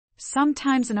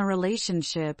Sometimes in a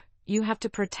relationship, you have to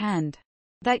pretend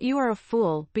that you are a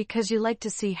fool because you like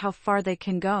to see how far they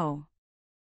can go.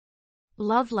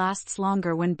 Love lasts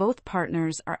longer when both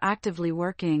partners are actively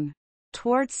working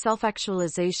towards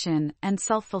self-actualization and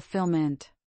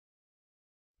self-fulfillment.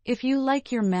 If you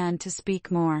like your man to speak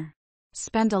more,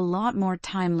 spend a lot more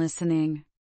time listening.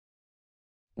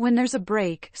 When there's a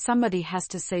break, somebody has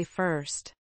to say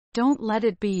first. Don't let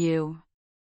it be you.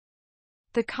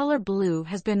 The color blue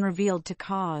has been revealed to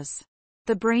cause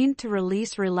the brain to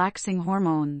release relaxing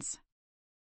hormones.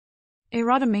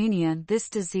 Erotomania. This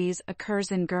disease occurs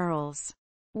in girls,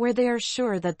 where they are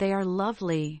sure that they are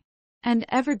lovely, and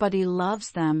everybody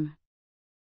loves them.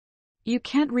 You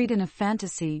can't read in a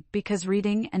fantasy because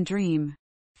reading and dream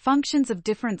functions of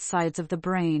different sides of the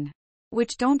brain,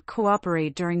 which don't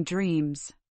cooperate during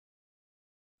dreams.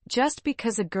 Just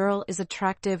because a girl is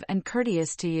attractive and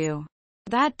courteous to you,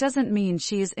 that doesn't mean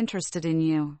she is interested in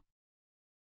you.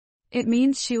 It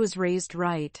means she was raised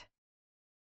right.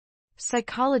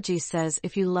 Psychology says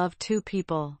if you love two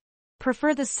people,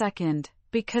 prefer the second,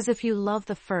 because if you love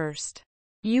the first,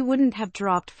 you wouldn't have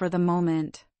dropped for the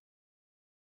moment.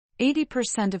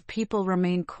 80% of people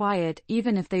remain quiet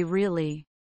even if they really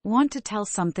want to tell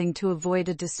something to avoid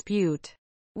a dispute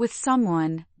with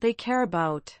someone they care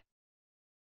about.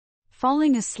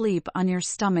 Falling asleep on your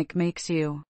stomach makes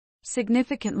you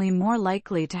significantly more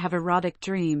likely to have erotic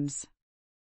dreams.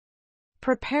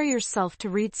 Prepare yourself to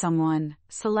read someone,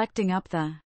 selecting up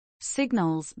the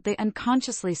signals they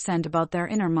unconsciously send about their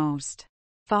innermost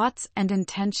thoughts and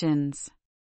intentions.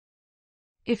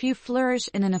 If you flourish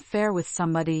in an affair with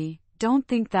somebody, don't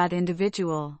think that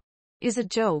individual is a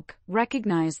joke.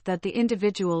 Recognize that the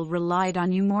individual relied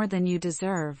on you more than you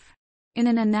deserve. In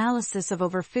an analysis of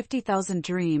over 50,000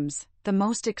 dreams, the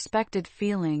most expected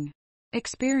feeling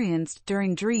experienced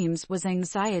during dreams was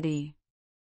anxiety.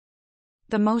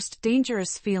 The most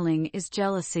dangerous feeling is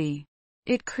jealousy.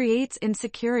 It creates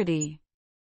insecurity.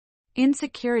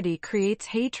 Insecurity creates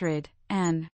hatred,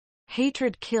 and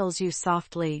hatred kills you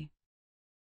softly.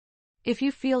 If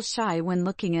you feel shy when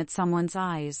looking at someone's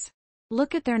eyes,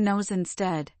 look at their nose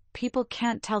instead. People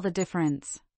can't tell the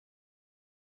difference.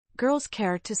 Girls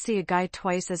care to see a guy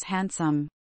twice as handsome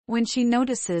when she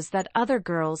notices that other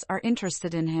girls are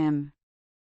interested in him.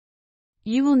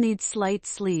 You will need slight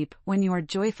sleep when you are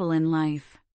joyful in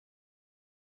life.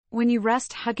 When you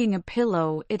rest hugging a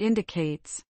pillow, it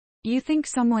indicates you think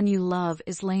someone you love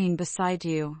is laying beside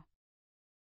you.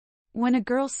 When a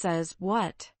girl says,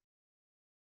 "What?"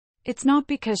 it's not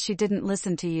because she didn't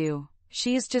listen to you.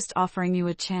 She is just offering you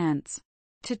a chance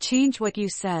to change what you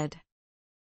said.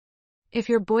 If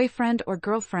your boyfriend or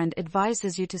girlfriend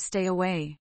advises you to stay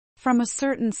away from a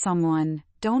certain someone,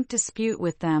 don't dispute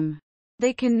with them.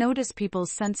 They can notice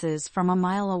people's senses from a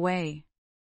mile away.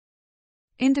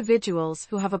 Individuals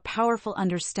who have a powerful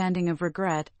understanding of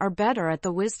regret are better at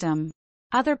the wisdom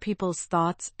other people's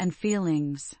thoughts and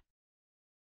feelings.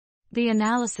 The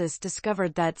analysis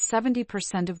discovered that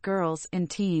 70% of girls in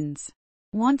teens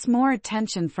wants more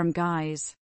attention from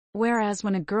guys, whereas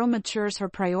when a girl matures, her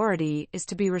priority is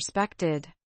to be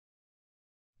respected.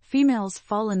 Females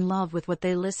fall in love with what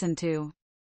they listen to.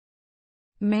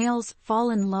 Males fall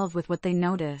in love with what they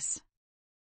notice.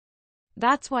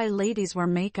 That's why ladies wear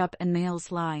makeup and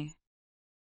males lie.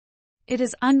 It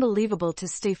is unbelievable to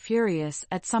stay furious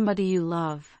at somebody you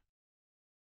love.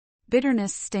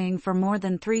 Bitterness staying for more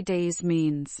than 3 days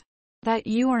means that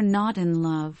you are not in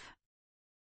love.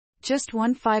 Just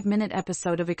one 5-minute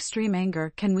episode of extreme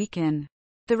anger can weaken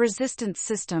the resistance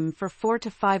system for 4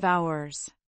 to 5 hours.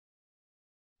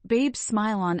 Babes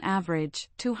smile on average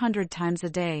 200 times a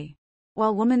day,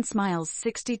 while woman smiles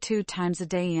 62 times a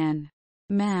day and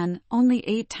man only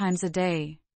 8 times a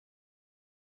day.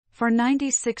 For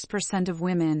 96% of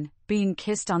women, being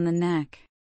kissed on the neck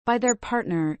by their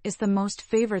partner is the most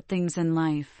favorite things in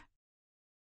life.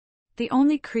 The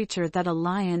only creature that a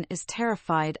lion is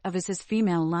terrified of is his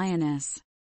female lioness.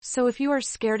 So if you are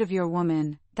scared of your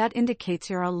woman, that indicates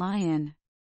you're a lion.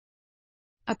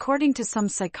 According to some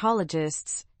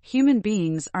psychologists, human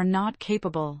beings are not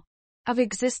capable of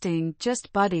existing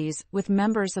just buddies with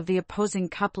members of the opposing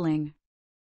coupling.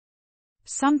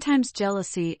 Sometimes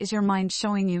jealousy is your mind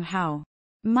showing you how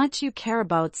much you care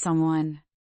about someone.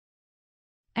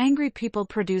 Angry people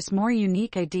produce more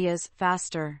unique ideas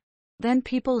faster than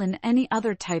people in any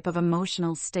other type of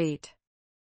emotional state.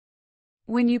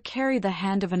 When you carry the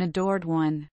hand of an adored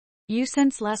one, you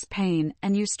sense less pain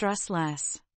and you stress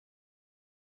less.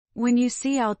 When you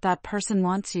see out that person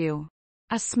wants you,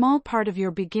 a small part of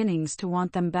your beginnings to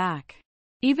want them back,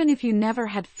 even if you never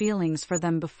had feelings for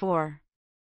them before.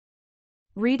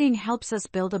 Reading helps us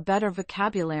build a better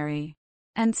vocabulary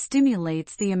and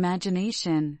stimulates the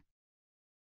imagination.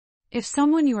 If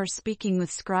someone you are speaking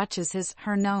with scratches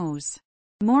his/her nose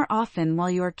more often while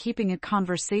you are keeping a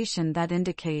conversation, that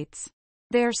indicates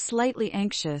they are slightly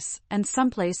anxious and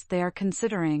someplace they are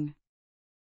considering.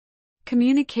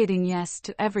 Communicating yes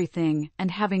to everything and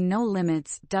having no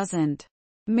limits doesn't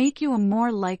make you a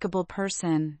more likable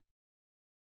person.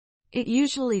 It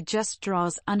usually just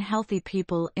draws unhealthy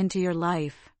people into your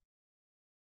life.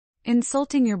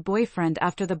 Insulting your boyfriend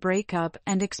after the breakup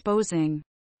and exposing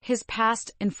his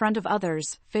past in front of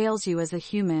others fails you as a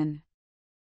human.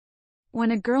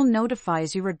 When a girl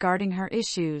notifies you regarding her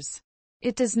issues,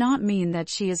 it does not mean that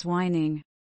she is whining.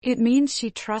 It means she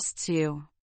trusts you.